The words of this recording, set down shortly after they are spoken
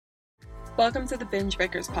Welcome to the Binge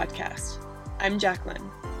Breakers podcast. I'm Jacqueline.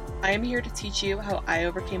 I am here to teach you how I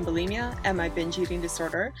overcame bulimia and my binge eating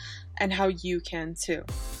disorder, and how you can too.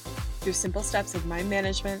 Through simple steps of mind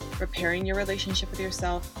management, repairing your relationship with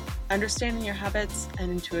yourself, understanding your habits,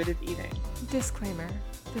 and intuitive eating. Disclaimer: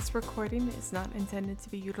 this recording is not intended to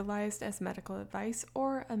be utilized as medical advice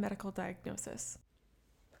or a medical diagnosis.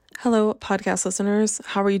 Hello, podcast listeners.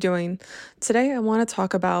 How are you doing? Today, I want to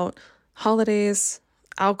talk about holidays,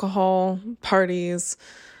 alcohol, parties,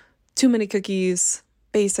 too many cookies,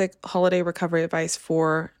 basic holiday recovery advice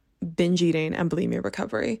for binge eating and bulimia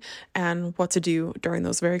recovery, and what to do during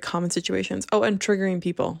those very common situations. Oh, and triggering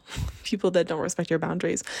people that don't respect your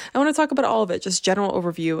boundaries. I want to talk about all of it, just general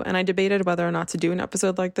overview. And I debated whether or not to do an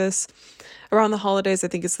episode like this around the holidays. I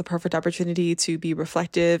think it's the perfect opportunity to be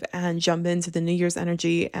reflective and jump into the New Year's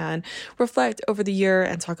energy and reflect over the year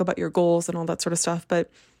and talk about your goals and all that sort of stuff.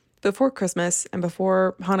 But before Christmas and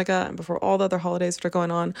before Hanukkah and before all the other holidays that are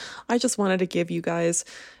going on, I just wanted to give you guys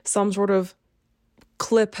some sort of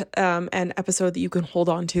clip and episode that you can hold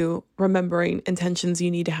on to, remembering intentions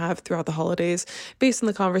you need to have throughout the holidays based on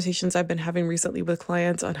the conversations I've been having recently with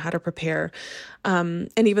clients on how to prepare.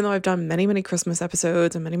 And even though I've done many Christmas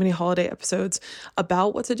episodes and many holiday episodes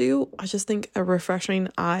about what to do, I just think a refreshing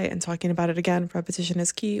eye and talking about it again, repetition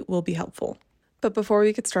is key, will be helpful. But before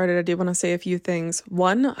we get started, I do want to say a few things.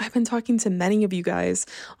 One, I've been talking to many of you guys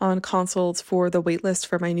on consults for the waitlist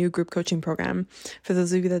for my new group coaching program. For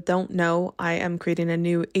those of you that don't know, I am creating a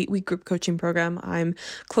new 8-week group coaching program. I'm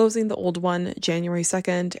closing the old one January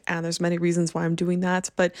 2nd, and there's many reasons why I'm doing that,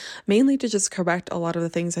 but mainly to just correct a lot of the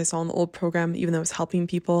things I saw in the old program, even though it was helping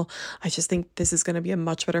people. I just think this is going to be a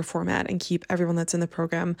much better format and keep everyone that's in the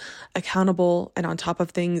program accountable and on top of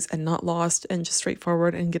things and not lost and just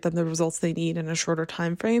straightforward, and get them the results they need in a shorter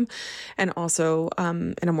time frame, and also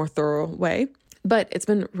in a more thorough way. But it's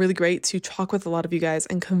been really great to talk with a lot of you guys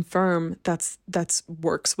and confirm that's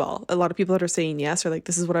works well. A lot of people that are saying yes are like,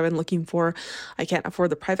 this is what I've been looking for. I can't afford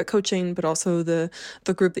the private coaching, but also the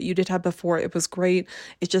group that you did have before, it was great.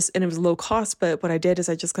 It was low cost, but what I did is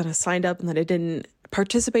I just kind of signed up, and then I didn't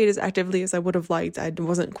participate as actively as I would have liked. I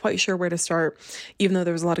wasn't quite sure where to start, even though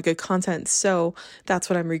there was a lot of good content. So that's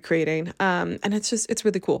what I'm recreating. And it's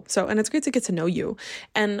really cool. So, and it's great to get to know you.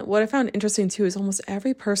 And what I found interesting too is almost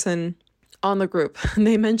every person on the group,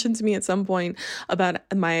 they mentioned to me at some point about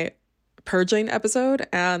my purging episode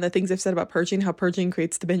and the things I've said about purging, how purging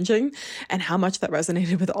creates the binging, and how much that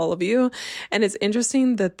resonated with all of you. And it's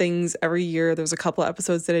interesting that things every year, there's a couple of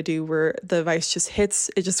episodes that I do where the advice just hits,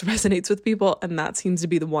 it just resonates with people. And that seems to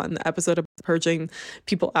be the episode of purging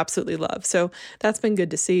people absolutely love. So that's been good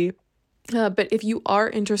to see. But if you are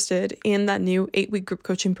interested in that new 8-week group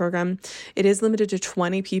coaching program, it is limited to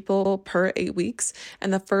 20 people per 8 weeks.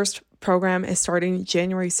 And the first program is starting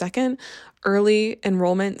January 2nd. Early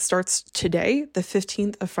enrollment starts today, the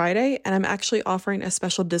 15th of Friday, and I'm actually offering a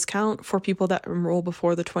special discount for people that enroll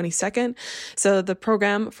before the 22nd. So the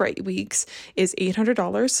program for 8 weeks is $800,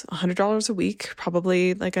 $100 a week,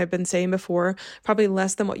 probably, like I've been saying before, probably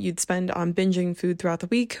less than what you'd spend on binging food throughout the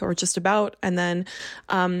week, or just about. And then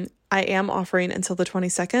I am offering until the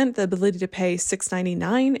 22nd the ability to pay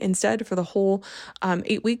 $6.99 instead for the whole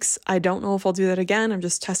 8 weeks. I don't know if I'll do that again. I'm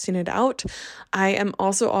just testing it out. I am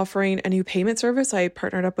also offering a new payment service. I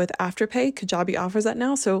partnered up with Afterpay. Kajabi offers that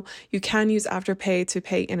now. So you can use Afterpay to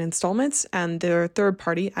pay in installments, and they're third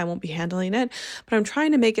party. I won't be handling it, but I'm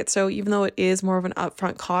trying to make it so even though it is more of an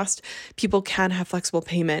upfront cost, people can have flexible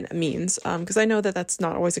payment means, because I know that that's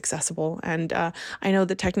not always accessible. And I know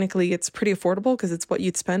that technically it's pretty affordable because it's what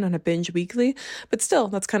you'd spend on a binge weekly, but still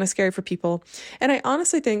that's kind of scary for people. And I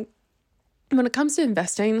honestly think when it comes to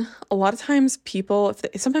investing, a lot of times people,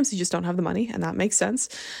 sometimes you just don't have the money, and that makes sense.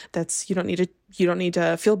 You don't need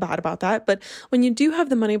to feel bad about that. But when you do have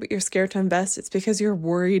the money, but you're scared to invest, it's because you're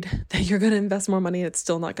worried that you're going to invest more money and it's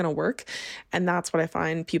still not going to work. And that's what I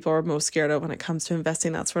find people are most scared of when it comes to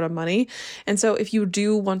investing that sort of money. And so if you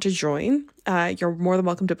do want to join, you're more than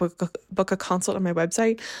welcome to book a consult on my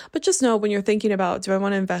website. But just know, when you're thinking about, do I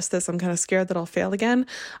want to invest this? I'm kind of scared that I'll fail again.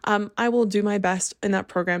 I will do my best in that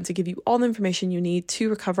program to give you all the information you need to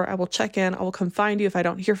recover. I will check in. I will come find you if I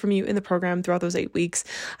don't hear from you in the program throughout those 8 weeks.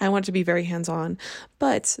 I want it to be very hands-on.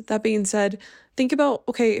 But that being said, think about,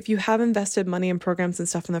 okay, if you have invested money in programs and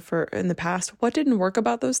stuff in the past, what didn't work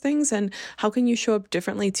about those things, and how can you show up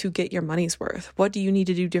differently to get your money's worth? What do you need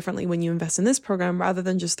to do differently when you invest in this program rather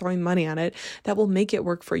than just throwing money at it that will make it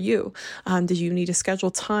work for you? Did you need to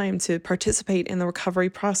schedule time to participate in the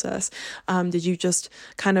recovery process? Did you just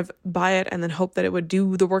kind of buy it and then hope that it would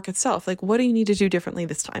do the work itself? Like, what do you need to do differently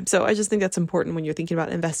this time? So I just think that's important when you're thinking about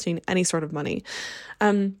investing any sort of money.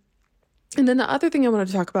 And then the other thing I wanted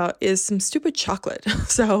to talk about is some stupid chocolate.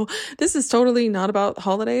 So this is totally not about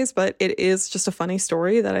holidays, but it is just a funny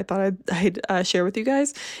story that I thought I'd share with you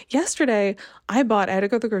guys. Yesterday, I had to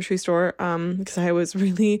go to the grocery store because I was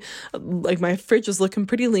really, like, my fridge was looking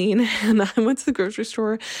pretty lean. And I went to the grocery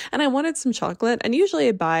store and I wanted some chocolate. And usually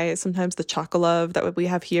I buy sometimes the Chocolove that we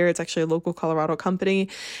have here. It's actually a local Colorado company.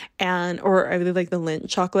 Or I really like the Lindt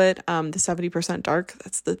chocolate, the 70% dark.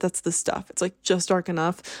 That's the stuff. It's like just dark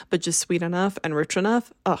enough, but just sweet enough and rich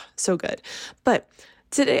enough. Oh, so good. But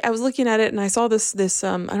today I was looking at it and I saw this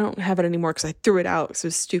I don't have it anymore because I threw it out because it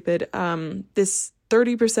was stupid. This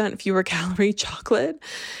 30% fewer calorie chocolate.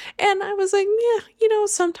 And I was like, yeah,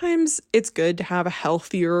 sometimes it's good to have a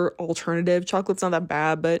healthier alternative. Chocolate's not that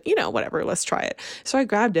bad, but whatever, let's try it. So I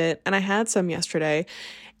grabbed it and I had some yesterday.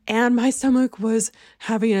 And my stomach was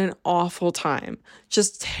having an awful time,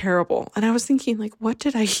 just terrible. And I was thinking, like, what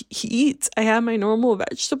did I eat? I had my normal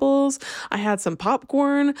vegetables. I had some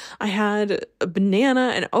popcorn. I had a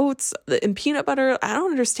banana and oats and peanut butter. I don't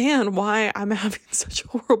understand why I'm having such a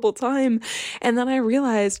horrible time. And then I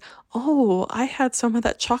realized, oh, I had some of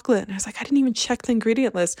that chocolate. And I was like, I didn't even check the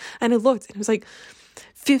ingredient list. And I looked and it was like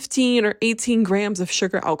 15 or 18 grams of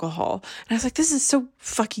sugar alcohol. And I was like, this is so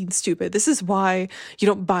fucking stupid. This is why you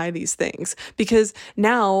don't buy these things. Because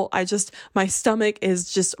now my stomach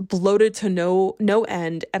is just bloated to no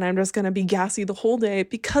end. And I'm just going to be gassy the whole day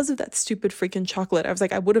because of that stupid freaking chocolate. I was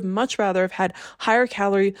like, I would have much rather have had higher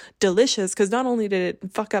calorie, delicious, because not only did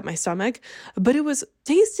it fuck up my stomach, but it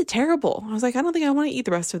tasted terrible. I was like, I don't think I want to eat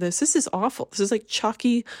the rest of this. This is awful. This is like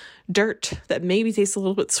chalky dirt that maybe tastes a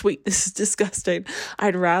little bit sweet. This is disgusting.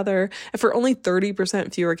 I'd rather, for only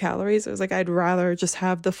 30% fewer calories, I was like, I'd rather just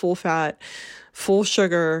have the full fat, full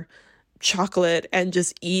sugar chocolate and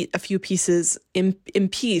just eat a few pieces in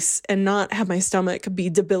peace and not have my stomach be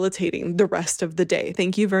debilitating the rest of the day.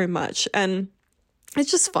 Thank you very much. And it's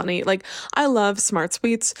just funny. Like, I love Smart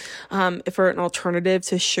Sweets for an alternative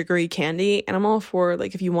to sugary candy. And I'm all for,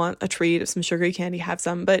 like, if you want a treat of some sugary candy, have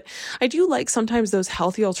some. But I do like sometimes those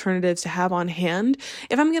healthy alternatives to have on hand.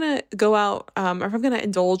 If I'm going to go out, or if I'm going to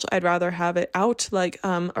indulge, I'd rather have it out, like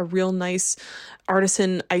a real nice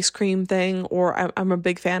artisan ice cream thing. Or I'm a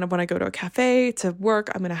big fan of when I go to a cafe to work,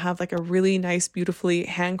 I'm going to have like a really nice, beautifully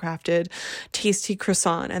handcrafted, tasty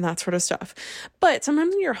croissant and that sort of stuff. But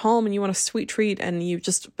sometimes when you're home and you want a sweet treat and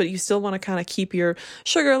but you still want to kind of keep your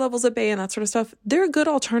sugar levels at bay and that sort of stuff, they're a good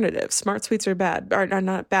alternative. Smart Sweets are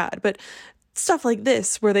not bad, but stuff like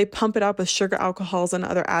this where they pump it up with sugar alcohols and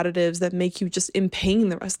other additives that make you just in pain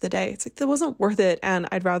the rest of the day. It's like, that wasn't worth it. And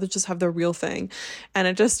I'd rather just have the real thing. And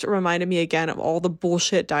it just reminded me again of all the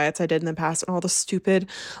bullshit diets I did in the past and all the stupid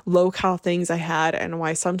low cal things I had, and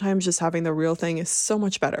why sometimes just having the real thing is so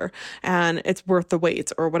much better and it's worth the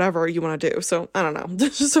wait or whatever you want to do. So I don't know.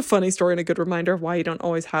 It's just a funny story and a good reminder of why you don't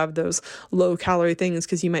always have those low calorie things,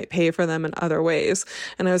 because you might pay for them in other ways.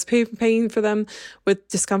 And I was paying for them with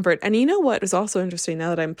discomfort. And you know what is also interesting now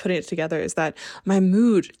that I'm putting it together is that my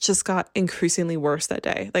mood just got increasingly worse that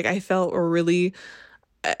day. Like, I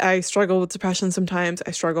struggle with depression sometimes.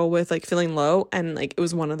 I struggle with like feeling low, and like it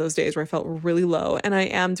was one of those days where I felt really low. And I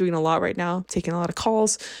am doing a lot right now, taking a lot of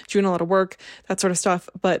calls, doing a lot of work, that sort of stuff.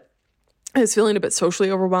 But I was feeling a bit socially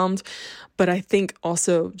overwhelmed, but I think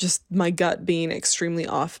also just my gut being extremely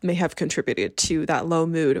off may have contributed to that low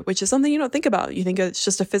mood, which is something you don't think about. You think it's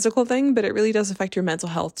just a physical thing, but it really does affect your mental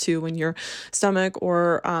health too. When your stomach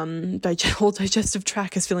or whole digestive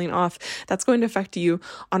tract is feeling off, that's going to affect you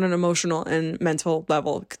on an emotional and mental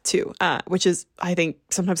level too, which is, I think,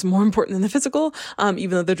 sometimes more important than the physical,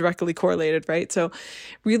 even though they're directly correlated, right? So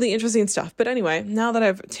really interesting stuff. But anyway, now that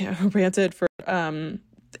I've ranted for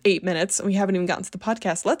 8 minutes and we haven't even gotten to the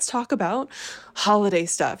podcast, let's talk about holiday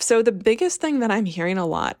stuff. So the biggest thing that I'm hearing a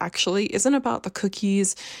lot actually isn't about the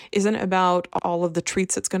cookies, isn't about all of the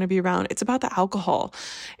treats that's going to be around. It's about the alcohol.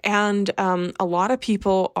 And a lot of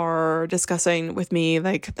people are discussing with me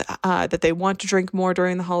like that they want to drink more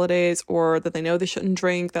during the holidays, or that they know they shouldn't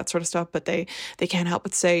drink, that sort of stuff, but they can't help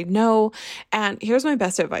but say no. And here's my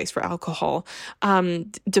best advice for alcohol,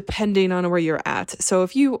 depending on where you're at. So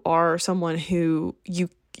if you are someone who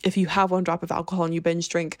if you have one drop of alcohol and you binge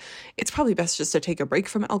drink, it's probably best just to take a break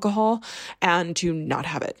from alcohol and to not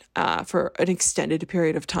have it for an extended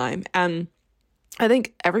period of time. And I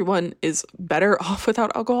think everyone is better off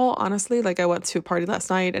without alcohol, honestly. Like, I went to a party last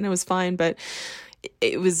night and it was fine, but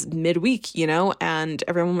it was midweek, and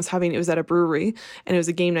everyone was it was at a brewery and it was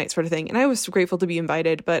a game night sort of thing. And I was grateful to be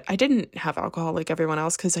invited, but I didn't have alcohol like everyone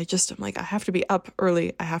else, because I'm like, I have to be up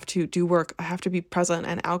early. I have to do work. I have to be present.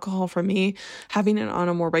 And alcohol for me, having it on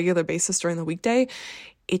a more regular basis during the weekday,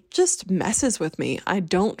 it just messes with me. I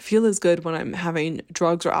don't feel as good when I'm having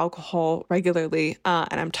drugs or alcohol regularly,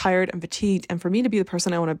 and I'm tired and fatigued. And for me to be the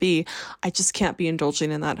person I want to be, I just can't be indulging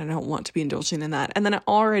in that. And I don't want to be indulging in that. And then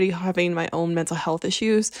already having my own mental health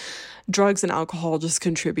issues, drugs and alcohol just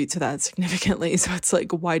contribute to that significantly. So it's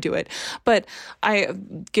like, why do it? But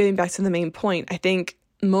getting back to the main point, I think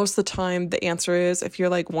most of the time the answer is, if you're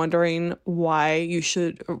like wondering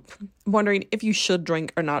if you should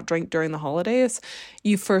drink or not drink during the holidays,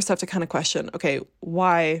 you first have to kind of question, okay,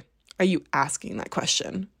 why are you asking that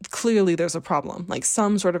question? Clearly there's a problem, like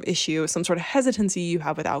some sort of issue, some sort of hesitancy you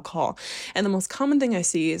have with alcohol. And the most common thing I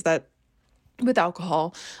see is that with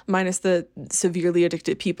alcohol, minus the severely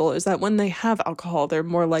addicted people, is that when they have alcohol, they're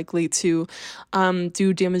more likely to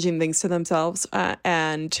do damaging things to themselves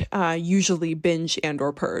and usually binge and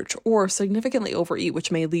or purge, or significantly overeat,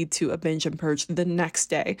 which may lead to a binge and purge the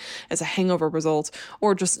next day as a hangover result,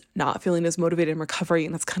 or just not feeling as motivated in recovery.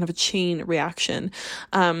 And that's kind of a chain reaction.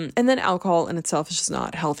 And then alcohol in itself is just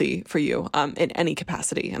not healthy for you in any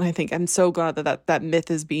capacity. And I think I'm so glad that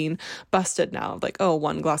myth is being busted now. Like, oh,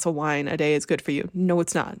 1 glass of wine a day is good for you. No,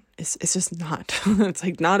 it's not. It's just not. It's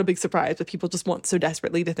like not a big surprise, but people just want so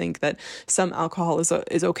desperately to think that some alcohol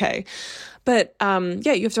is okay. But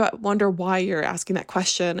you have to wonder why you're asking that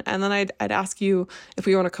question. And then I'd ask you, if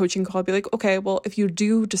we were on a coaching call, I'd be like, okay, well, if you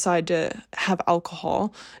do decide to have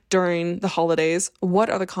alcohol during the holidays,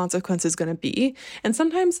 what are the consequences going to be? And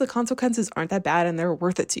sometimes the consequences aren't that bad and they're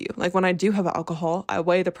worth it to you. Like when I do have alcohol, I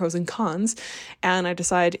weigh the pros and cons and I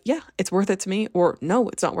decide, yeah, it's worth it to me, or no,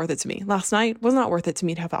 it's not worth it to me. Last night was not worth it to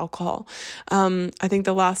me to have alcohol. I think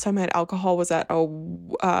the last time I had alcohol was at a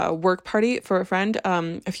work party for a friend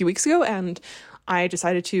a few weeks ago, and I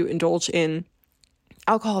decided to indulge in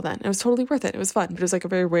alcohol then. It was totally worth it. It was fun, but it was like a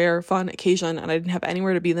very rare, fun occasion, and I didn't have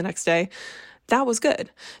anywhere to be the next day. That was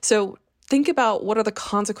good. So think about what are the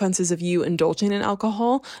consequences of you indulging in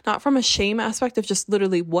alcohol, not from a shame aspect of just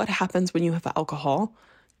literally what happens when you have alcohol.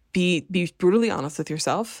 Be brutally honest with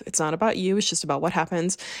yourself. It's not about you. It's just about what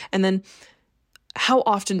happens. And then how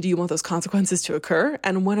often do you want those consequences to occur?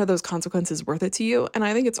 And when are those consequences worth it to you? And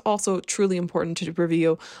I think it's also truly important to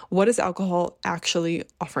review, what is alcohol actually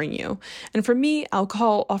offering you? And for me,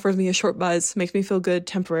 alcohol offers me a short buzz, makes me feel good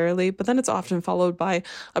temporarily, but then it's often followed by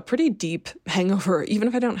a pretty deep hangover, even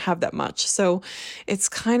if I don't have that much. So it's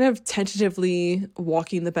kind of tentatively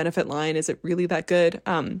walking the benefit line. Is it really that good?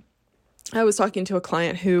 I was talking to a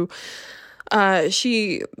client who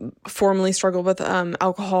she formerly struggled with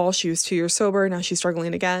alcohol. She was 2 years sober. Now she's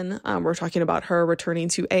struggling again. We're talking about her returning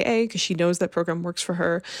to AA because she knows that program works for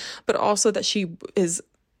her, but also that she is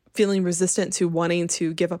feeling resistant to wanting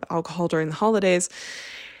to give up alcohol during the holidays.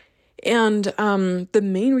 And the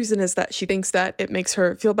main reason is that she thinks that it makes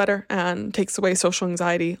her feel better and takes away social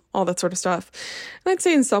anxiety, all that sort of stuff. And I'd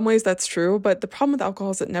say in some ways that's true, but the problem with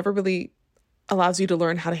alcohol is it never really allows you to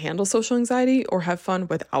learn how to handle social anxiety or have fun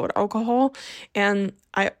without alcohol. And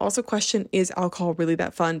I also question, is alcohol really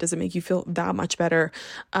that fun? Does it make you feel that much better?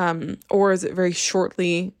 Or is it very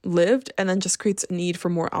shortly lived and then just creates a need for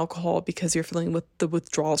more alcohol because you're feeling with the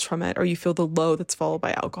withdrawals from it, or you feel the low that's followed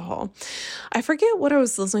by alcohol? I forget what I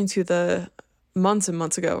was listening to months and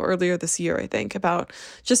months ago, earlier this year, I think, about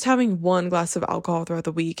just having 1 glass of alcohol throughout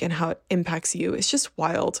the week and how it impacts you. It's just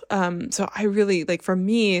wild. So I really, like, for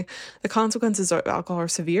me, the consequences of alcohol are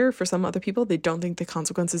severe. For some other people, they don't think the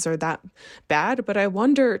consequences are that bad. But I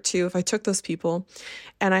wonder too, if I took those people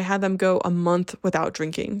and I had them go a month without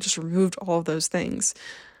drinking, just removed all of those things,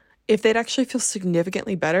 if they'd actually feel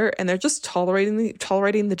significantly better, and they're just tolerating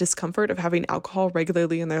the discomfort of having alcohol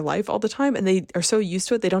regularly in their life all the time, and they are so used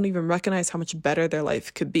to it, they don't even recognize how much better their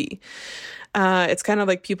life could be. It's kind of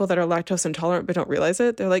like people that are lactose intolerant but don't realize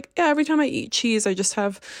it. They're like, yeah, every time I eat cheese, I just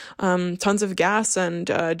have tons of gas and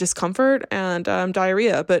discomfort and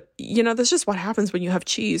diarrhea. But, that's just what happens when you have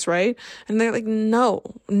cheese, right? And they're like, no,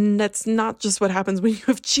 that's not just what happens when you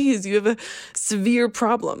have cheese. You have a severe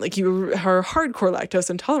problem. Like, you are hardcore lactose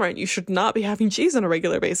intolerant. You should not be having cheese on a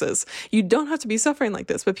regular basis. You don't have to be suffering like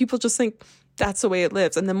this. But people just think that's the way it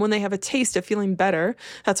lives. And then when they have a taste of feeling better,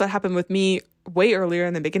 that's what happened with me way earlier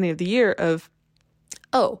in the beginning of the year of,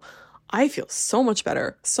 oh, I feel so much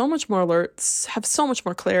better, so much more alert, have so much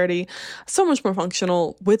more clarity, so much more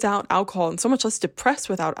functional without alcohol, and so much less depressed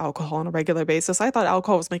without alcohol on a regular basis. I thought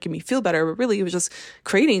alcohol was making me feel better, but really it was just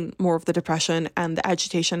creating more of the depression and the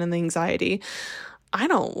agitation and the anxiety. I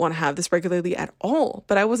don't want to have this regularly at all,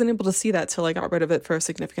 but I wasn't able to see that till I got rid of it for a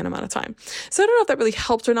significant amount of time. So I don't know if that really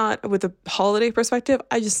helped or not with the holiday perspective.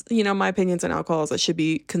 I just, my opinions on alcohol is that should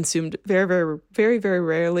be consumed very, very, very, very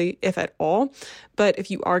rarely, if at all. But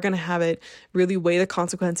if you are going to have it, really weigh the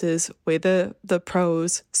consequences, weigh the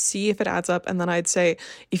pros, see if it adds up. And then I'd say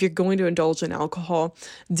if you're going to indulge in alcohol,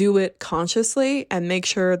 do it consciously and make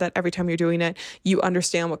sure that every time you're doing it, you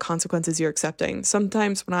understand what consequences you're accepting.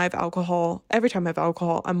 Sometimes when I have alcohol, every time I have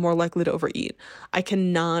alcohol, I'm more likely to overeat. I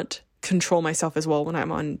cannot control myself as well when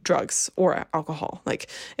I'm on drugs or alcohol. Like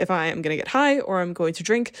if I am going to get high or I'm going to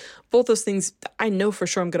drink, both those things, I know for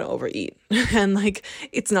sure I'm going to overeat. And like,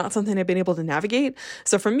 it's not something I've been able to navigate.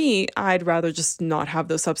 So for me, I'd rather just not have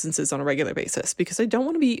those substances on a regular basis because I don't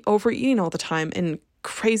want to be overeating all the time in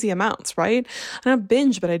crazy amounts, right? I don't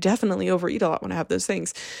binge, but I definitely overeat a lot when I have those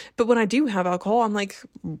things. But when I do have alcohol, I'm like,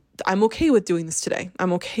 I'm okay with doing this today.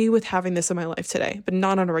 I'm okay with having this in my life today, but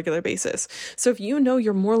not on a regular basis. So if you know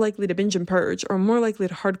you're more likely to binge and purge or more likely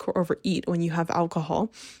to hardcore overeat when you have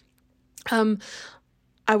alcohol,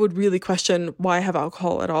 I would really question why have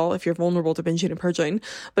alcohol at all if you're vulnerable to binging and purging.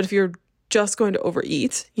 But if you're just going to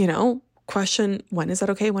overeat, question, when is that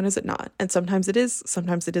okay? When is it not? And sometimes it is,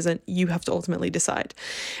 sometimes it isn't. You have to ultimately decide.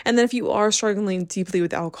 And then if you are struggling deeply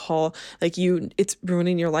with alcohol, like it's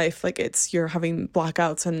ruining your life, like you're having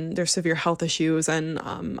blackouts and there's severe health issues and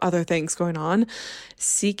other things going on,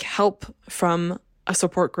 seek help from a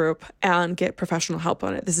support group and get professional help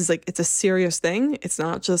on it. This is it's a serious thing. It's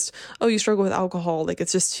not just, oh, you struggle with alcohol. Like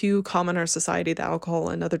it's just too common in our society that alcohol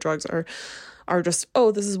and other drugs are just,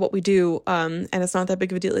 oh, this is what we do. And it's not that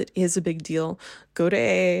big of a deal. It is a big deal. Go to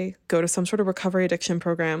AA, go to some sort of recovery addiction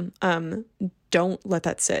program. Don't let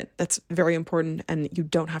that sit. That's very important. And you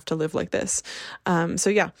don't have to live like this. So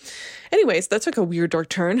yeah, anyways, that took a weird dark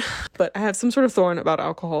turn, but I have some sort of thorn about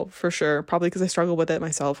alcohol for sure. Probably because I struggle with it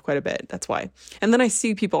myself quite a bit. That's why. And then I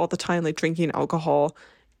see people all the time, like drinking alcohol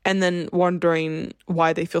and then wondering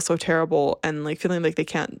why they feel so terrible and like feeling like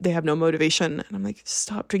they have no motivation. And I'm like,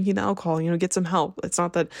 stop drinking the alcohol, get some help. It's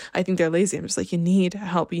not that I think they're lazy. I'm just like, you need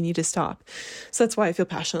help. You need to stop. So that's why I feel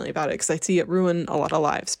passionately about it, because I see it ruin a lot of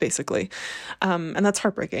lives, basically. And that's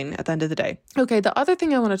heartbreaking at the end of the day. Okay, the other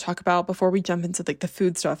thing I want to talk about before we jump into the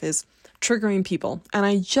food stuff is triggering people. And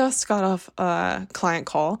I just got off a client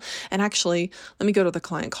call, and actually, let me go to the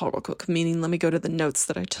client call real quick, meaning let me go to the notes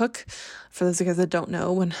that I took. For those of you guys that don't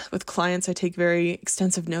know, when with clients, I take very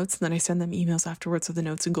extensive notes and then I send them emails afterwards with the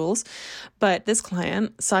notes and goals. But this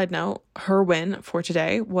client, side note, her win for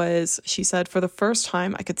today was, she said, for the first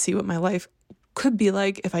time, I could see what my life could be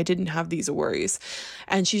like if I didn't have these worries.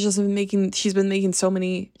 And she's been making so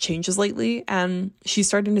many changes lately, and she's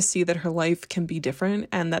starting to see that her life can be different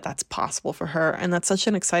and that that's possible for her. And that's such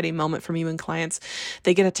an exciting moment for me when clients,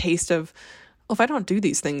 they get a taste of, if I don't do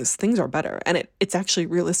these things, things are better. And it's actually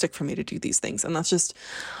realistic for me to do these things. And that's just,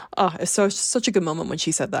 it's such a good moment when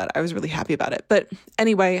she said that. I was really happy about it. But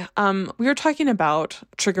anyway, we were talking about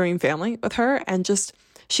triggering family with her, and just,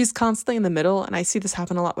 she's constantly in the middle. And I see this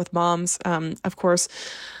happen a lot with moms. Of course,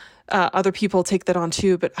 other people take that on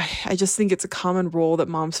too, but I just think it's a common role that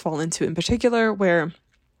moms fall into in particular, where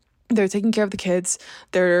they're taking care of the kids,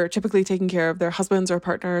 they're typically taking care of their husbands or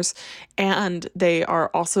partners, and they are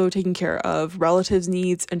also taking care of relatives'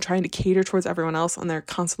 needs and trying to cater towards everyone else, and they're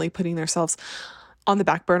constantly putting themselves on the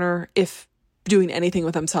back burner, if doing anything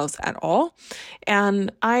with themselves at all.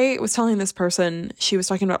 And I was telling this person, she was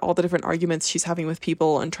talking about all the different arguments she's having with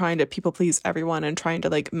people and trying to people please everyone and trying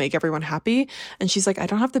to make everyone happy. And she's like, I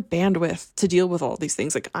don't have the bandwidth to deal with all these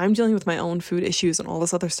things. Like, I'm dealing with my own food issues and all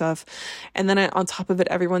this other stuff. And then on top of it,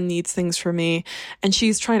 everyone needs things from me. And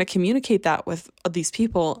she's trying to communicate that with these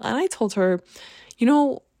people. And I told her,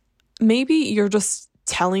 maybe you're just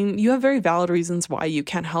you have very valid reasons why you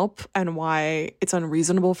can't help and why it's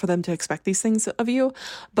unreasonable for them to expect these things of you,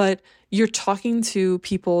 but you're talking to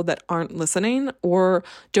people that aren't listening or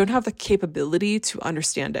don't have the capability to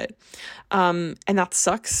understand it. And that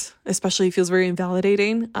sucks, especially feels very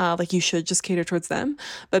invalidating. Like you should just cater towards them.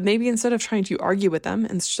 But maybe instead of trying to argue with them,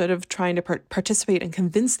 instead of trying to participate and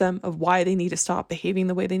convince them of why they need to stop behaving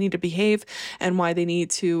the way they need to behave and why they need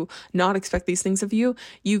to not expect these things of you,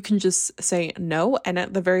 you can just say no, and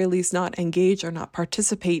at the very least not engage or not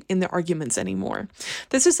participate in the arguments anymore.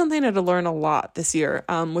 This is something I had to learn a lot this year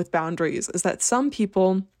with boundaries, is that some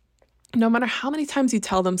people, no matter how many times you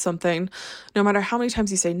tell them something, no matter how many times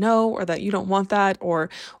you say no, or that you don't want that, or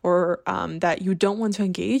that you don't want to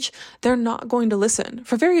engage, they're not going to listen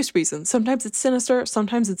for various reasons. Sometimes it's sinister,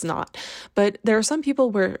 sometimes it's not. But there are some people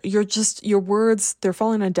where your words, they're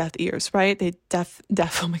falling on deaf ears, right?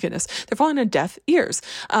 Oh my goodness. They're falling on deaf ears.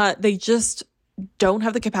 don't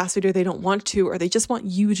have the capacity, or they don't want to, or they just want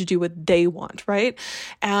you to do what they want, right?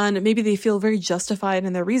 And maybe they feel very justified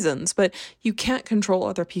in their reasons, but you can't control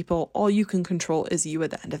other people. All you can control is you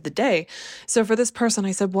at the end of the day. So for this person,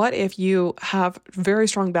 I said, what if you have very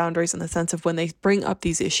strong boundaries in the sense of when they bring up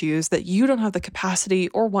these issues that you don't have the capacity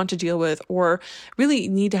or want to deal with, or really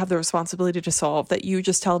need to have the responsibility to solve, that you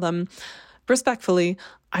just tell them respectfully,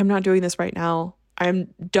 I'm not doing this right now.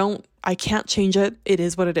 I can't change it. It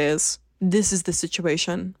is what it is. This is the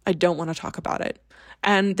situation. I don't want to talk about it.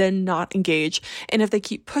 And then not engage. And if they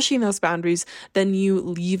keep pushing those boundaries, then you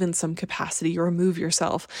leave in some capacity. You remove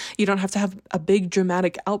yourself. You don't have to have a big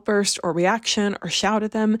dramatic outburst or reaction or shout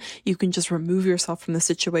at them. You can just remove yourself from the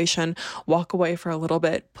situation, walk away for a little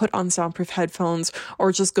bit, put on soundproof headphones,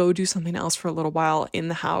 or just go do something else for a little while in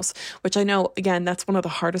the house, which I know, again, that's one of the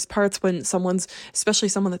hardest parts when especially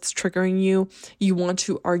someone that's triggering you, you want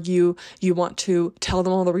to argue, you want to tell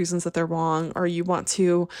them all the reasons that they're wrong, or you want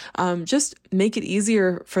to just make it easier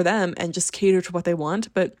for them and just cater to what they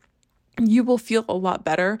want. But you will feel a lot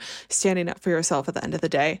better standing up for yourself at the end of the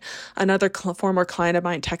day. Another former client of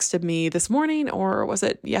mine texted me this morning, or was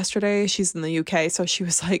it yesterday? She's in the UK. So she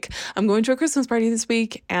was like, I'm going to a Christmas party this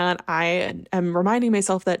week, and I am reminding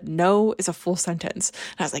myself that no is a full sentence.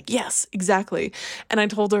 And I was like, yes, exactly. And I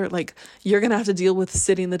told her, like, you're going to have to deal with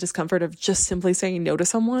sitting the discomfort of just simply saying no to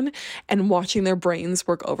someone and watching their brains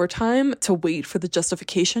work overtime to wait for the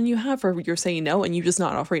justification you have for you're saying no and you just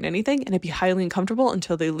not offering anything, and it'd be highly uncomfortable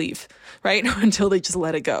until they leave. Right? Until they just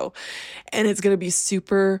let it go. And it's going to be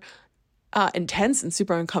super intense and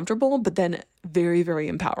super uncomfortable, but then very, very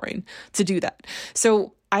empowering to do that.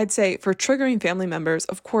 So I'd say for triggering family members,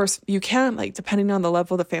 of course, you can, like, depending on the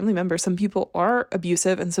level of the family member, some people are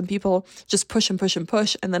abusive and some people just push and push and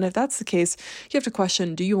push. And then if that's the case, you have to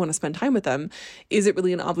question, do you want to spend time with them? Is it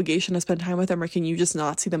really an obligation to spend time with them, or can you just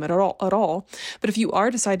not see them at all? But if you are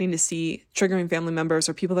deciding to see triggering family members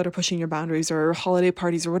or people that are pushing your boundaries or holiday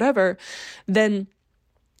parties or whatever, then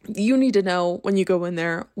you need to know when you go in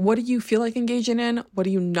there, what do you feel like engaging in? What do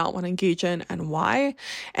you not want to engage in, and why?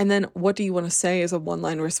 And then what do you want to say as a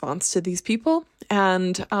one-line response to these people?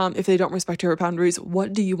 And if they don't respect your boundaries,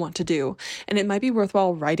 what do you want to do? And it might be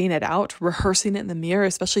worthwhile writing it out, rehearsing it in the mirror,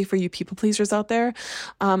 especially for you people pleasers out there.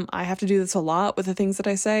 I have to do this a lot with the things that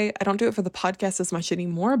I say. I don't do it for the podcast as much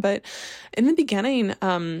anymore, but in the beginning,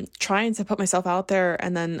 trying to put myself out there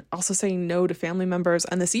and then also saying no to family members.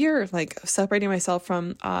 And this year, like, separating myself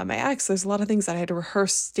from my ex, there's a lot of things that I had to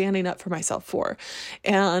rehearse standing up for myself for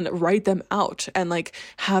and write them out and, like,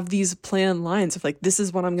 have these planned lines of, like, this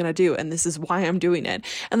is what I'm going to do and this is why I'm doing it.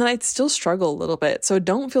 And then I'd still struggle a little bit. So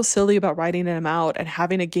don't feel silly about writing them out and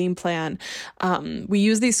having a game plan. We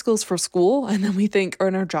use these skills for school and then we think, or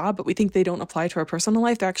in our job, but we think they don't apply to our personal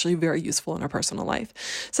life. They're actually very useful in our personal life.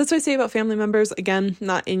 So that's what I say about family members. Again,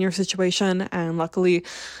 not in your situation. And luckily,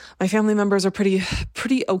 my family members are pretty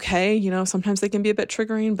okay. You know, sometimes they can be a bit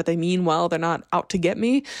triggering, but they mean well. They're not out to get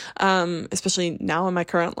me, especially now in my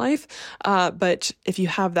current life. But if you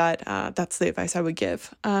have that, that's the advice I would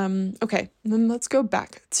give. Okay, then let's go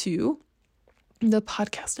back to the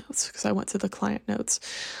podcast notes, because I went to the client notes.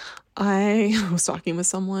 I was talking with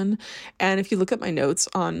someone, and if you look at my notes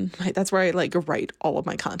that's where I, like, write all of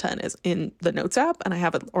my content, is in the notes app, and I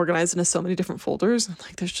have it organized into so many different folders. And,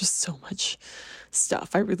 like, there's just so much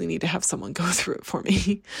stuff. I really need to have someone go through it for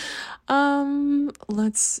me.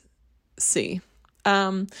 Let's see.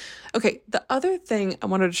 Okay. The other thing I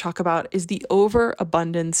wanted to talk about is the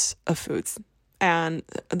overabundance of foods. And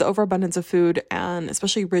the overabundance of food, and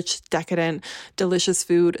especially rich, decadent, delicious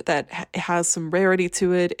food that has some rarity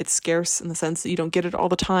to it. It's scarce in the sense that you don't get it all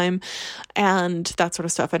the time, and that sort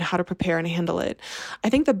of stuff, and how to prepare and handle it. I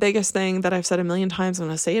think the biggest thing that I've said a million times, I'm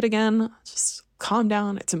going to say it again, just calm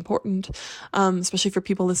down. It's important, especially for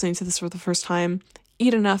people listening to this for the first time.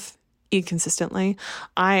 Eat enough. Eat consistently.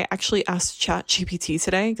 I actually asked ChatGPT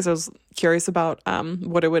today because I was curious about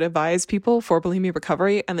what it would advise people for bulimia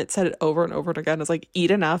recovery, and it said it over and over again. It's like,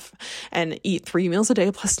 eat enough and eat 3 meals a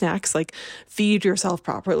day plus snacks, like, feed yourself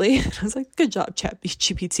properly. And I was like, good job,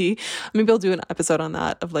 ChatGPT. Maybe I'll do an episode on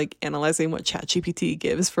that, of, like, analyzing what ChatGPT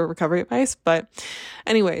gives for recovery advice. But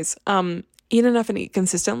anyways, eat enough and eat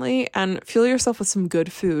consistently, and fuel yourself with some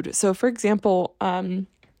good food. So for example,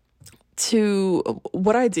 to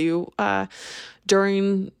what I do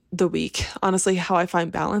during the week, honestly, how I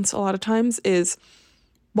find balance a lot of times is,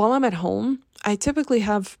 while I'm at home, I typically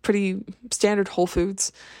have pretty standard whole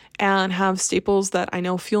foods, and have staples that I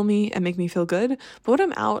know fuel me and make me feel good. But when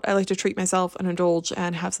I'm out, I like to treat myself and indulge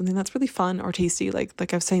and have something that's really fun or tasty,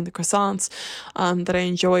 like I was saying, the croissants that I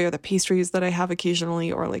enjoy, or the pastries that I have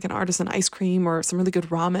occasionally, or like an artisan ice cream or some really good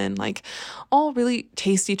ramen, like all really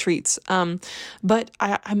tasty treats. But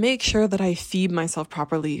I make sure that I feed myself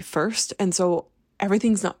properly first. And so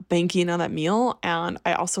everything's not banking on that meal. And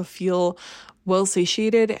I also feel well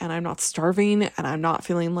satiated, and I'm not starving, and I'm not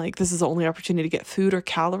feeling like this is the only opportunity to get food or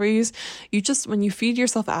calories. When you feed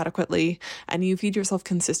yourself adequately and you feed yourself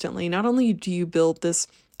consistently, not only do you build this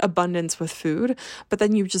abundance with food, but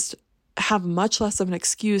then you just have much less of an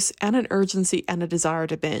excuse and an urgency and a desire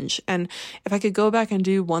to binge. And if I could go back and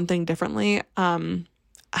do one thing differently, I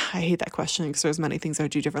hate that question because there's many things I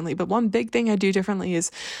would do differently, but one big thing I do differently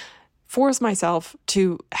is force myself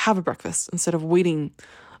to have a breakfast instead of waiting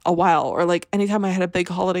a while. Or like anytime I had a big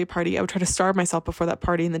holiday party, I would try to starve myself before that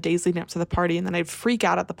party and the days leading up to the party, and then I'd freak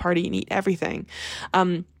out at the party and eat everything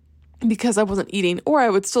because I wasn't eating. Or I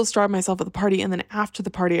would still starve myself at the party, and then after the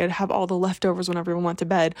party I'd have all the leftovers when everyone went to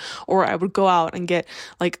bed. Or I would go out and get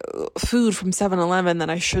like food from 7-Eleven that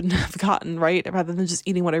I shouldn't have gotten, right, rather than just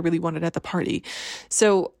eating what I really wanted at the party.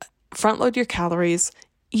 So front load your calories,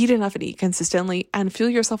 eat enough and eat consistently, and fuel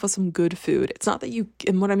yourself with some good food. It's not that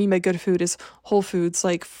and what I mean by good food is whole foods.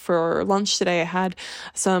 Like for lunch today, I had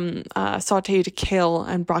some sauteed kale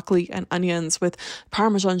and broccoli and onions with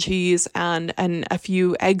Parmesan cheese and a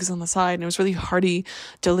few eggs on the side. And it was really hearty,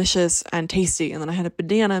 delicious, and tasty. And then I had a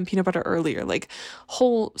banana and peanut butter earlier, like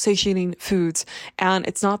whole satiating foods. And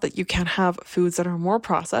it's not that you can't have foods that are more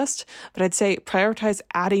processed, but I'd say prioritize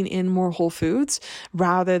adding in more whole foods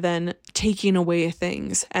rather than taking away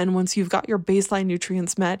things. And once you've got your baseline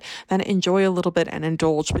nutrients met, then enjoy a little bit and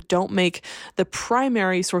indulge, but don't make the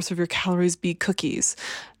primary source of your calories be cookies.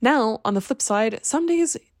 Now, on the flip side, some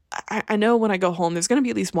days I know when I go home, there's going to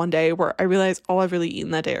be at least one day where I realize all I've really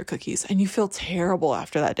eaten that day are cookies, and you feel terrible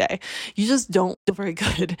after that day. You just don't feel very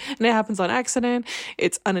good. And it happens on accident.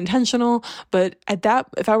 It's unintentional. But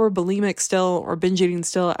if I were bulimic still or binge eating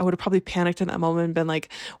still, I would have probably panicked in that moment and been like,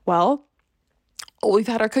 well, we've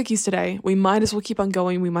had our cookies today. We might as well keep on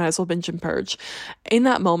going. We might as well binge and purge. In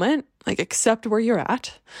that moment, like accept where you're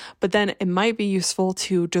at, but then it might be useful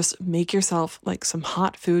to just make yourself like some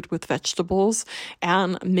hot food with vegetables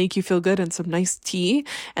and make you feel good, and some nice tea,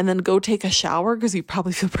 and then go take a shower because you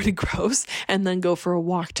probably feel pretty gross, and then go for a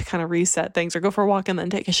walk to kind of reset things, or go for a walk and then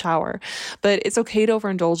take a shower. But it's okay to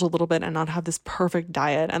overindulge a little bit and not have this perfect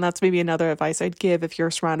diet. And that's maybe another advice I'd give if you're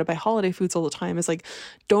surrounded by holiday foods all the time, is like,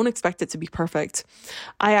 don't expect it to be perfect.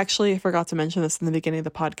 I forgot to mention this in the beginning of the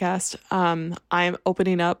podcast. I'm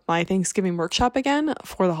opening up my Thanksgiving workshop again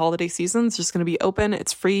for the holiday season. It's just going to be open.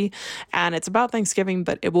 It's free, and it's about Thanksgiving,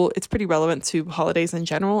 but it's pretty relevant to holidays in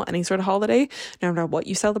general, any sort of holiday, no matter what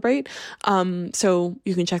you celebrate. So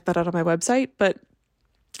you can check that out on my website. But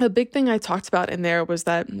a big thing I talked about in there was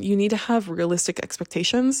that you need to have realistic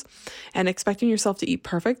expectations, and expecting yourself to eat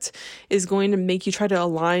perfect is going to make you try to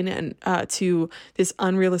align and to this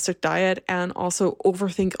unrealistic diet, and also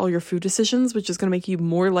overthink all your food decisions, which is going to make you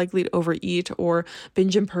more likely to overeat or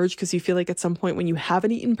binge and purge, because you feel like at some point when you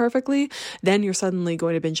haven't eaten perfectly, then you're suddenly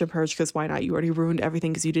going to binge and purge, because why not? You already ruined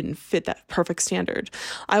everything because you didn't fit that perfect standard.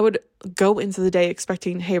 I would go into the day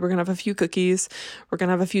expecting, hey, we're going to have a few cookies, we're going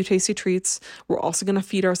to have a few tasty treats, we're also going to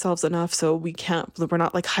feed ourselves enough so we're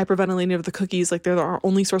not like hyperventilating over the cookies like they're our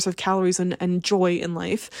only source of calories and joy in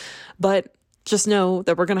life. But just know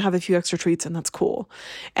that we're going to have a few extra treats, and that's cool.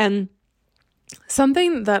 And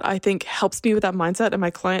something that I think helps me with that mindset, and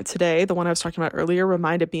my client today, the one I was talking about earlier,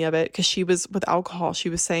 reminded me of it, because she was with alcohol.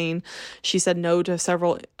 She said no to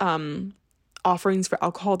several offerings for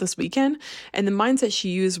alcohol this weekend, and the mindset she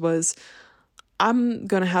used was, I'm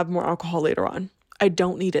gonna have more alcohol later on. I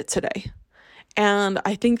don't need it today. And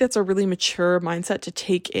I think that's a really mature mindset to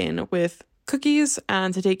take in with cookies,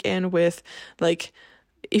 and to take in with, like,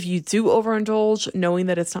 if you do overindulge, knowing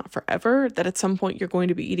that it's not forever, that at some point you're going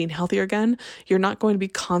to be eating healthier again. You're not going to be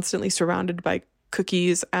constantly surrounded by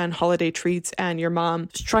cookies and holiday treats and your mom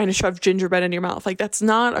trying to shove gingerbread in your mouth. Like, that's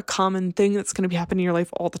not a common thing that's going to be happening in your life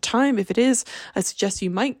all the time. If it is, I suggest you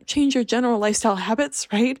might change your general lifestyle habits,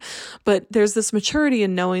 right? But there's this maturity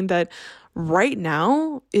in knowing that right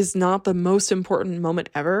now is not the most important moment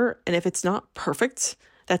ever. And if it's not perfect,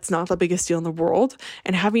 that's not the biggest deal in the world.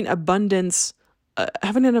 And having an abundance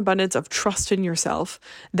of trust in yourself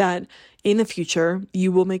that in the future you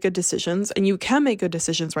will make good decisions, and you can make good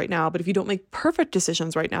decisions right now. But if you don't make perfect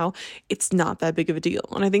decisions right now, it's not that big of a deal.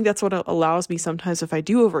 And I think that's what allows me sometimes, if I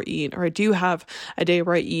do overeat, or I do have a day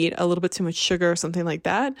where I eat a little bit too much sugar or something like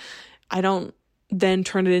that, I don't then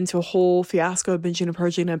turn it into a whole fiasco of binging and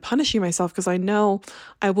purging and punishing myself, because I know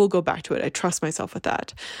I will go back to it. I trust myself with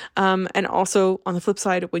that. And also on the flip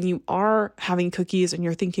side, when you are having cookies and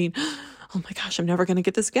you're thinking, oh my gosh, I'm never going to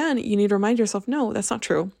get this again, you need to remind yourself, no, that's not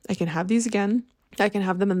true. I can have these again. I can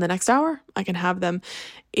have them in the next hour. I can have them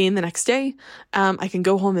in the next day. I can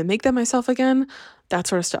go home and make them myself again, that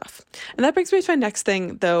sort of stuff. And that brings me to my next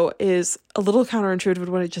thing, though, is a little counterintuitive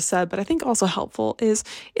to what I just said, but I think also helpful, is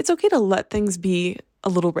it's okay to let things be a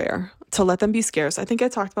little rare, to let them be scarce. I think I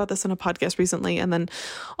talked about this in a podcast recently, and then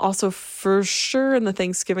also for sure in the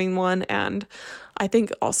Thanksgiving one, and I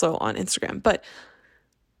think also on Instagram. But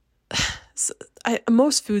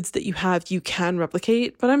most foods that you have, you can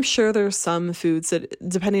replicate, but I'm sure there's some foods that,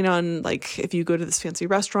 depending on like if you go to this fancy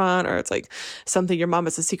restaurant or it's like something your mom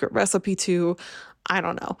has a secret recipe to, I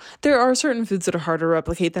don't know. There are certain foods that are harder to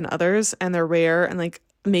replicate than others, and they're rare. And like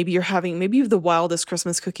maybe you have the wildest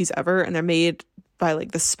Christmas cookies ever, and they're made by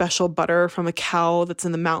like the special butter from a cow that's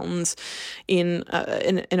in the mountains in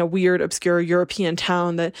a weird obscure European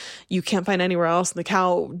town that you can't find anywhere else. And the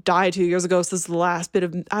cow died 2 years ago, so this is the last bit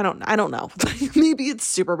of I don't know. Maybe it's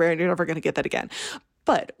super rare and you're never going to get that again.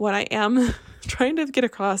 But what I am trying to get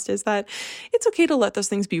across is that it's okay to let those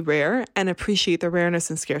things be rare and appreciate the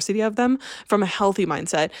rareness and scarcity of them from a healthy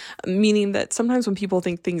mindset, meaning that sometimes when people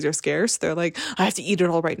think things are scarce, they're like, I have to eat it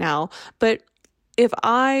all right now. But if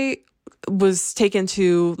I was taken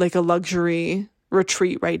to like a luxury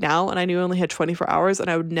retreat right now and I knew I only had 24 hours and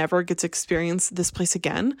I would never get to experience this place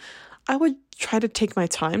again, I would try to take my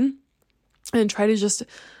time and try to just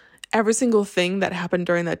every single thing that happened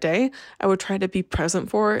during that day, I would try to be present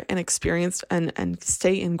for and experience and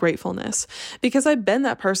stay in gratefulness. Because I've been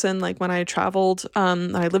that person, like when I traveled,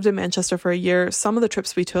 I lived in Manchester for a year, some of the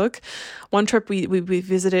trips we took, one trip we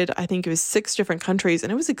visited, I think it was 6 different countries,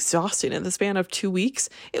 and it was exhausting in the span of 2 weeks.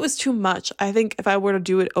 It was too much. I think if I were to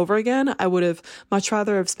do it over again, I would have much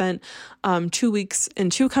rather have spent 2 weeks in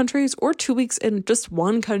 2 countries or 2 weeks in just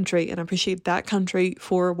one country and appreciate that country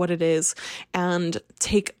for what it is and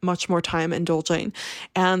take much more time indulging.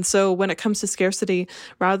 And so when it comes to scarcity,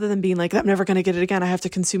 rather than being like, I'm never going to get it again, I have to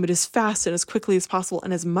consume it as fast and as quickly as possible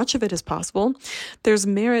and as much of it as possible, there's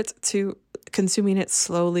merit to consuming it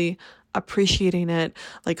slowly, appreciating it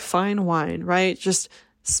like fine wine, right? Just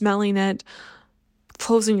smelling it,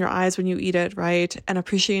 closing your eyes when you eat it, right? And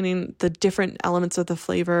appreciating the different elements of the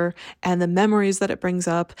flavor and the memories that it brings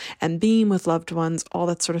up and being with loved ones, all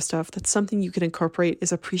that sort of stuff. That's something you can incorporate,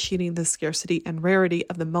 is appreciating the scarcity and rarity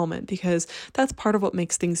of the moment, because that's part of what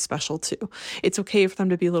makes things special too. It's okay for them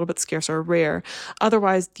to be a little bit scarce or rare.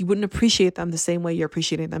 Otherwise, you wouldn't appreciate them the same way you're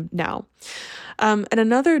appreciating them now. And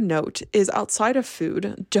another note is, outside of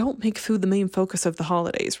food, don't make food the main focus of the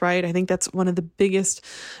holidays, right? I think that's one of the biggest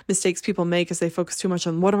mistakes people make, is they focus too much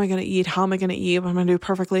on what am I going to eat? How am I going to eat? What am I going to do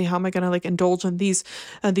perfectly? How am I going to like indulge in these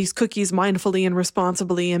cookies mindfully and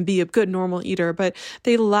responsibly and be a good normal eater? But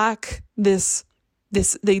they lack this,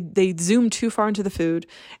 they zoom too far into the food,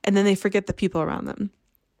 and then they forget the people around them.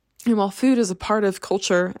 And while food is a part of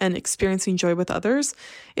culture and experiencing joy with others,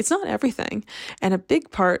 it's not everything. And a big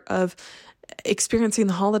part of experiencing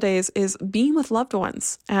the holidays is being with loved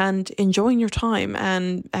ones and enjoying your time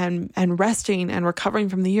and resting and recovering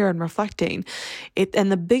from the year and reflecting it.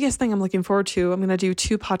 And the biggest thing I'm looking forward to, I'm going to do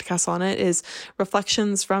 2 podcasts on it, is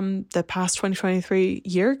reflections from the past 2023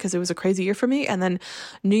 year, because it was a crazy year for me, and then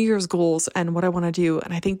New Year's goals and what I want to do.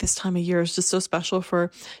 And I think this time of year is just so special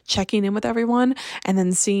for checking in with everyone and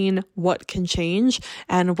then seeing what can change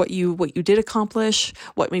and what you did accomplish,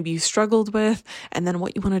 what maybe you struggled with, and then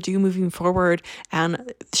what you want to do moving forward,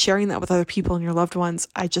 and sharing that with other people and your loved ones.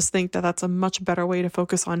 I just think that that's a much better way to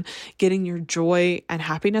focus on getting your joy and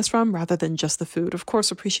happiness from, rather than just the food. Of course,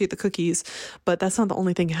 appreciate the cookies, but that's not the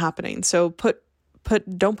only thing happening. So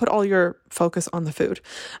don't put all your focus on the food.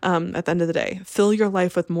 At the end of the day, fill your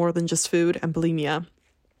life with more than just food and bulimia.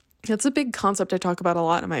 It's a big concept I talk about a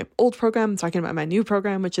lot in my old program. I'm talking about my new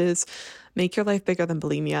program, which is make your life bigger than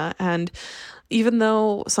bulimia. And even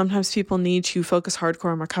though sometimes people need to focus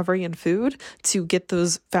hardcore on recovery and food to get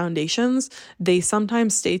those foundations, they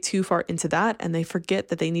sometimes stay too far into that and they forget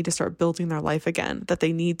that they need to start building their life again, that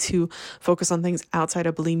they need to focus on things outside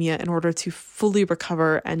of bulimia in order to fully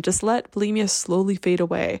recover and just let bulimia slowly fade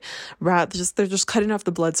away. They're just cutting off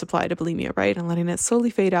the blood supply to bulimia, right? And letting it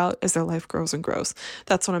slowly fade out as their life grows and grows.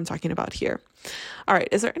 That's what I'm talking about here. All right.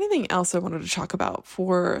 Is there anything else I wanted to talk about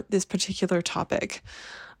for this particular topic?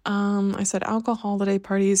 I said alcohol, holiday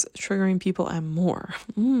parties, triggering people, and more.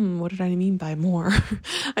 What did I mean by more?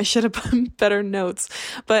 I should have put better notes.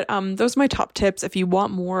 But those are my top tips. If you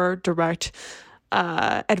want more direct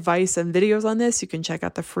advice and videos on this, you can check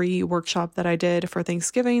out the free workshop that I did for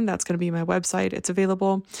Thanksgiving. That's going to be my website. It's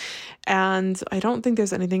available. And I don't think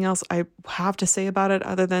there's anything else I have to say about it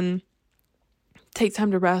other than take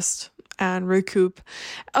time to rest and recoup.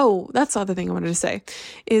 Oh, that's the other thing I wanted to say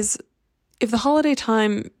is if the holiday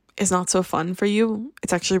time is not so fun for you,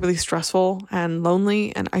 it's actually really stressful and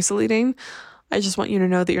lonely and isolating, I just want you to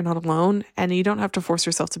know that you're not alone and you don't have to force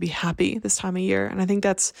yourself to be happy this time of year. And I think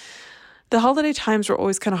the holiday times were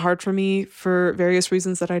always kind of hard for me for various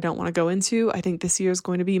reasons that I don't want to go into. I think this year is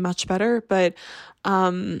going to be much better, but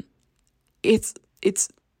it's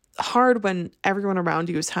hard when everyone around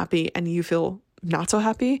you is happy and you feel not so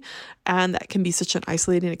happy, and that can be such an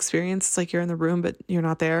isolating experience. It's like you're in the room but you're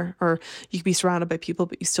not there, or you can be surrounded by people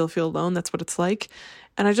but you still feel alone. That's what it's like.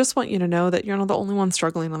 And I just want you to know that you're not the only one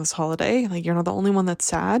struggling on this holiday. Like, you're not the only one that's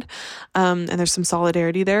sad. And there's some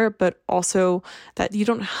solidarity there, but also that you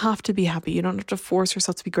don't have to be happy. You don't have to force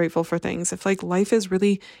yourself to be grateful for things. If like life is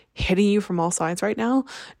really hitting you from all sides right now,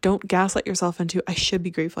 don't gaslight yourself into, I should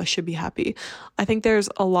be grateful, I should be happy. I think there's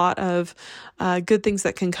a lot of good things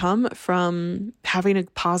that can come from having a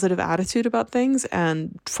positive attitude about things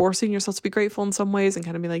and forcing yourself to be grateful in some ways and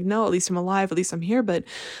kind of be like, no, at least I'm alive, at least I'm here. But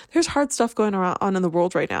there's hard stuff going on in the world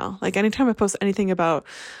right now. Like, anytime I post anything about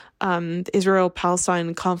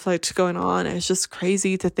Israel-Palestine conflict going on, it's just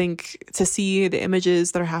crazy to see the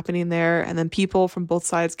images that are happening there, and then people from both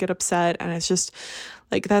sides get upset, and it's just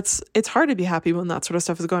like, it's hard to be happy when that sort of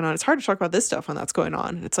stuff is going on. It's hard to talk about this stuff when that's going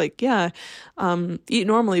on. It's like, yeah, eat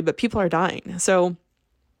normally, but people are dying. So,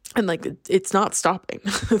 and like, it's not stopping.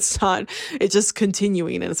 It's just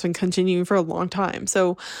continuing, and it's been continuing for a long time.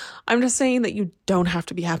 So I'm just saying that you don't have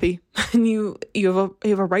to be happy, and you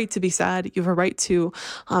have a right to be sad. You have a right to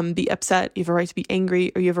be upset. You have a right to be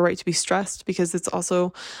angry, or you have a right to be stressed, because it's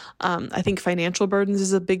also, I think financial burdens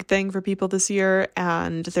is a big thing for people this year.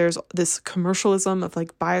 And there's this commercialism of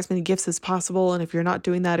like, buy as many gifts as possible. And if you're not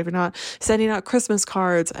doing that, if you're not sending out Christmas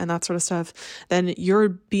cards and that sort of stuff, then you're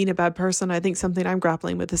being a bad person. I think something I'm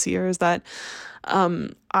grappling with this year is that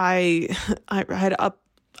I had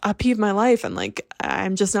upheaved my life, and like,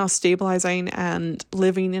 I'm just now stabilizing and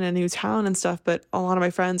living in a new town and stuff. But a lot of my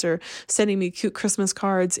friends are sending me cute Christmas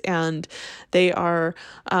cards, and they are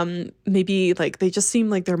maybe like, they just seem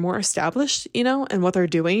like they're more established, in what they're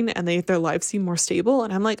doing, and their lives seem more stable.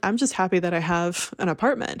 And I'm like, I'm just happy that I have an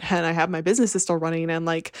apartment and I have my business is still running, and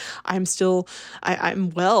like, I'm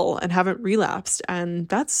well and haven't relapsed, and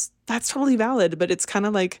that's totally valid. But it's kind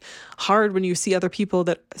of like hard when you see other people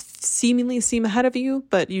that seemingly seem ahead of you,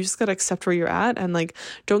 but you just got to accept where you're at, and like,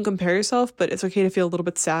 don't compare yourself. But it's okay to feel a little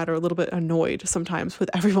bit sad or a little bit annoyed sometimes with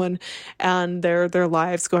everyone and their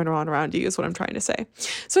lives going on around you, is what I'm trying to say.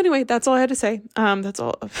 So anyway, that's all I had to say. That's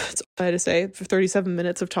all I had to say for 37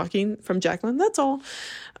 minutes of talking from Jacqueline. That's all.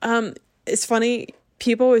 It's funny.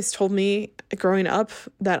 People always told me growing up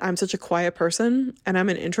that I'm such a quiet person, and I'm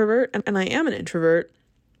an introvert, and I am an introvert.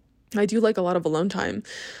 I do like a lot of alone time,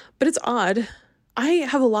 but it's odd. I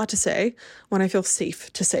have a lot to say when I feel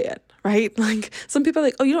safe to say it, right? Like, some people are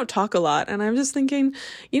like, oh, you don't talk a lot. And I'm just thinking,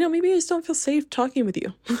 maybe I just don't feel safe talking with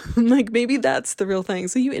you. Like, maybe that's the real thing.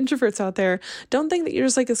 So you introverts out there, don't think that you're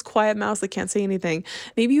just like this quiet mouse that can't say anything.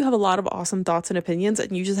 Maybe you have a lot of awesome thoughts and opinions,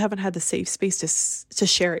 and you just haven't had the safe space to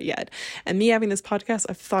share it yet. And me having this podcast,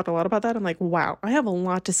 I've thought a lot about that. I'm like, wow, I have a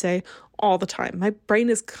lot to say all the time. My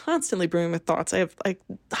brain is constantly brewing with thoughts. I have like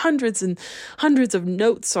hundreds and hundreds of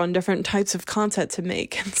notes on different types of content to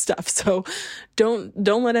make and stuff. So don't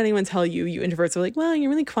let anyone tell you introverts are like, well, you're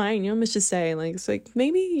really quiet, you don't much to say. Like, it's like,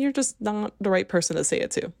 maybe you're just not the right person to say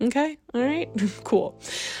it to. Okay. All right. Cool.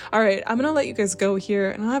 All right. I'm going to let you guys go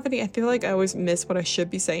here. And I feel like I always miss what I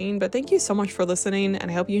should be saying, but thank you so much for listening.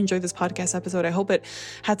 And I hope you enjoyed this podcast episode. I hope it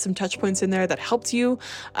had some touch points in there that helped you.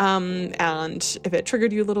 And if it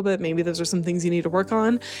triggered you a little bit, maybe those are some things you need to work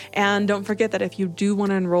on. And don't forget that if you do want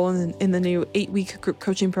to enroll in the new 8-week group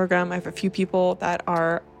coaching program, I have a few people that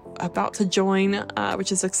are about to join,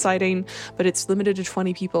 which is exciting, but it's limited to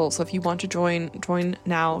 20 people. So if you want to join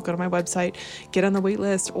now, go to my website, get on the wait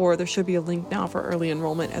list, or there should be a link now for early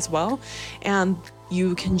enrollment as well. And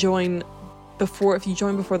you can join if you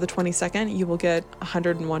join before the 22nd, you will get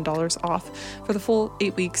 $101 off for the full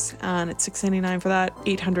 8 weeks, and it's $699 for that,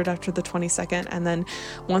 $800 after the 22nd. And then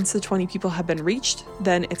once the 20 people have been reached,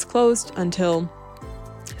 then it's closed until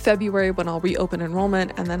February, when I'll reopen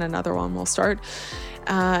enrollment, and then another one will start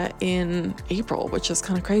in April, which is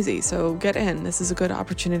kind of crazy. So get in. This is a good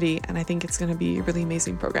opportunity, and I think it's going to be a really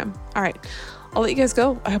amazing program. All right, I'll let you guys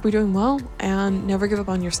go. I hope you're doing well, and never give up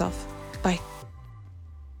on yourself. Bye.